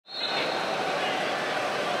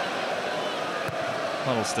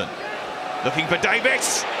Huddleston looking for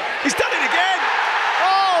Davis. He's done it again!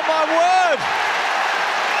 Oh my word!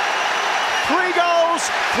 3 goals,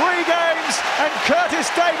 3 games, and Curtis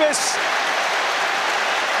Davis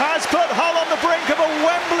has put Hull on the brink of a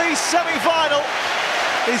Wembley semi-final.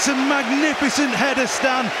 It's a magnificent header,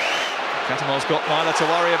 Stan. Cattermole's got Myler to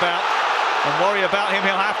worry about, and worry about him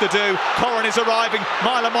he'll have to do. Corran is arriving.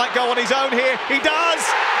 Myler might go on his own here. He does,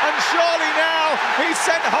 and surely now he's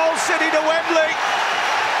sent Hull City to Wembley.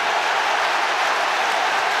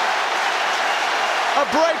 A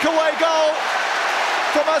breakaway goal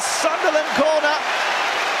from a Sunderland corner,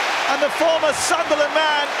 and the former Sunderland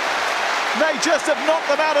man may just have knocked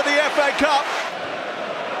them out of the FA Cup.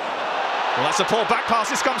 Well, that's a poor back pass.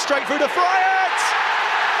 This comes straight through to Fryatt.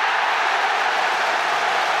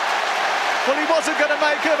 Well, he wasn't going to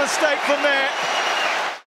make a mistake from there.